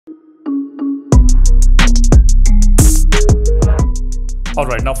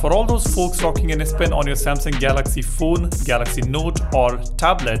Alright, now for all those folks rocking an S Pen on your Samsung Galaxy phone, Galaxy Note or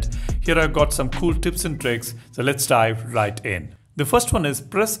tablet, here I've got some cool tips and tricks, so let's dive right in. The first one is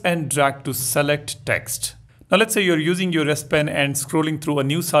press and drag to select text. Now let's say you're using your S Pen and scrolling through a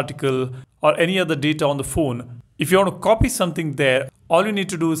news article or any other data on the phone. If you want to copy something there, all you need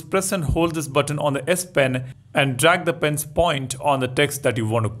to do is press and hold this button on the S Pen and drag the pen's point on the text that you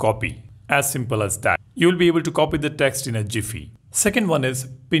want to copy. As simple as that. You'll be able to copy the text in a jiffy. Second one is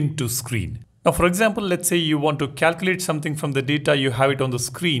pin to screen. Now for example, let's say you want to calculate something from the data you have it on the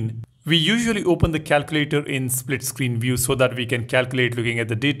screen. We usually open the calculator in split screen view so that we can calculate looking at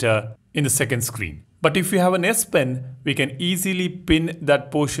the data in the second screen. But if we have an S Pen, we can easily pin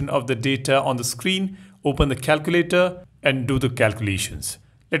that portion of the data on the screen, open the calculator and do the calculations.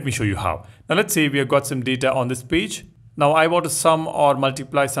 Let me show you how. Now let's say we have got some data on this page. Now I want to sum or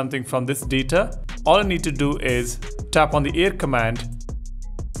multiply something from this data. All I need to do is tap on the air command,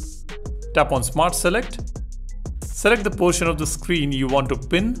 tap on Smart Select, select the portion of the screen you want to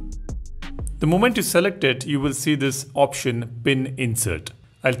pin. The moment you select it, you will see this option Pin Insert.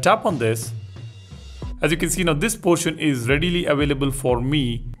 I'll tap on this. As you can see now, this portion is readily available for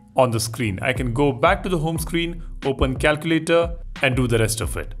me on the screen. I can go back to the home screen, open calculator and do the rest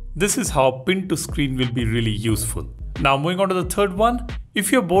of it. This is how pin to screen will be really useful. Now moving on to the third one,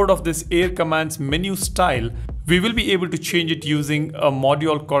 if you're bored of this air commands menu style, we will be able to change it using a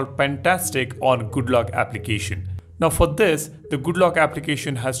module called Pentastic on Good Lock application. Now for this, the Good Lock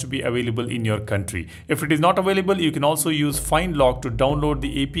application has to be available in your country. If it is not available, you can also use Find Lock to download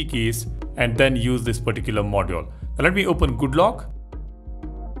the APKs and then use this particular module. Now let me open Good Lock.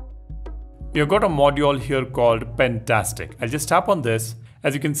 We have got a module here called Pentastic. I'll just tap on this.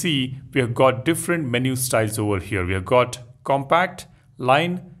 As you can see, we have got different menu styles over here. We have got compact,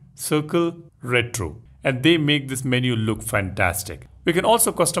 line, circle, retro, and they make this menu look fantastic. We can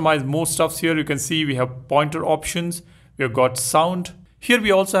also customize more stuffs here. You can see we have pointer options. We have got sound. Here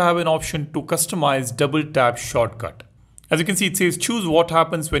we also have an option to customize double tap shortcut. As you can see, it says choose what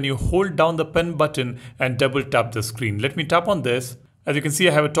happens when you hold down the pen button and double tap the screen. Let me tap on this. As you can see,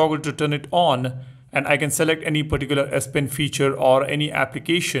 I have a toggle to turn it on and I can select any particular S Pen feature or any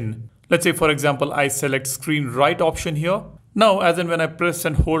application. Let's say for example, I select screen right option here. Now as in when I press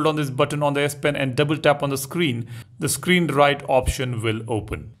and hold on this button on the S Pen and double tap on the screen right option will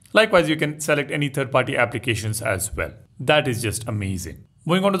open. Likewise, you can select any third-party applications as well. That is just amazing.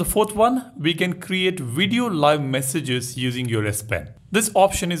 Moving on to the fourth one, we can create video live messages using your S Pen. This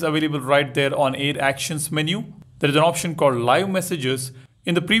option is available right there on Air Actions menu. There is an option called Live Messages.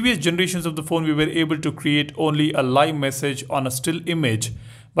 In the previous generations of the phone, we were able to create only a live message on a still image,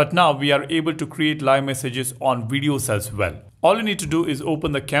 but now we are able to create live messages on videos as well. All you need to do is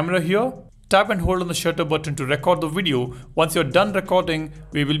open the camera here, tap and hold on the shutter button to record the video. Once you're done recording,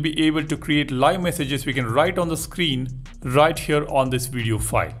 we will be able to create live messages we can write on the screen right here on this video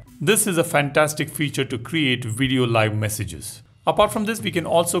file. This is a fantastic feature to create video live messages. Apart from this, we can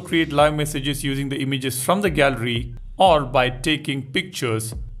also create live messages using the images from the gallery or by taking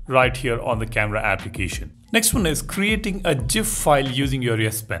pictures right here on the camera application. Next one is creating a GIF file using your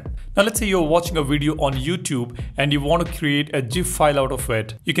S Pen. Now let's say you're watching a video on YouTube and you want to create a GIF file out of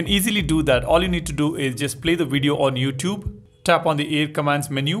it. You can easily do that. All you need to do is just play the video on YouTube, tap on the Air Commands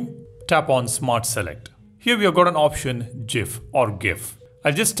menu, tap on Smart Select. Here we have got an option GIF or GIF.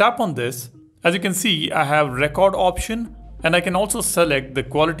 I'll just tap on this. As you can see, I have record option and I can also select the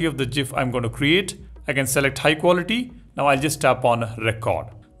quality of the GIF I'm going to create. I can select high quality. Now I'll just tap on record.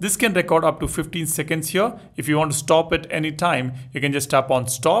 This can record up to 15 seconds here. If you want to stop at any time, you can just tap on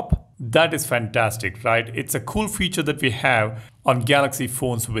stop. That is fantastic, right? It's a cool feature that we have on Galaxy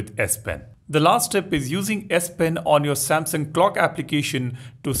phones with S Pen. The last step is using S Pen on your Samsung clock application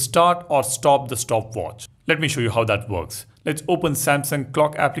to start or stop the stopwatch. Let me show you how that works. Let's open Samsung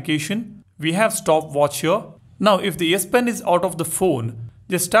clock application. We have stopwatch here. Now, if the S Pen is out of the phone,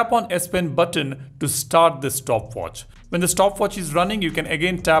 just tap on S Pen button to start the stopwatch. When the stopwatch is running, you can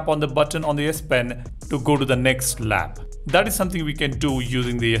again tap on the button on the S Pen to go to the next lap. That is something we can do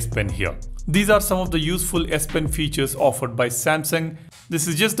using the S Pen here. These are some of the useful S Pen features offered by Samsung. This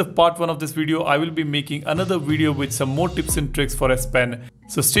is just the part 1 of this video. I will be making another video with some more tips and tricks for S Pen.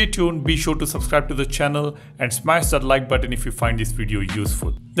 So stay tuned, be sure to subscribe to the channel and smash that like button if you find this video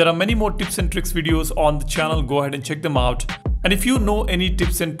useful. There are many more tips and tricks videos on the channel, go ahead and check them out. And if you know any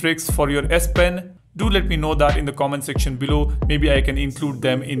tips and tricks for your S Pen, do let me know that in the comment section below. Maybe I can include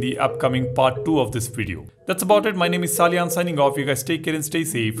them in the upcoming part 2 of this video. That's about it. My name is Salian signing off. You guys take care and stay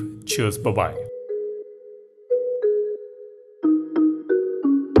safe. Cheers. Bye-bye.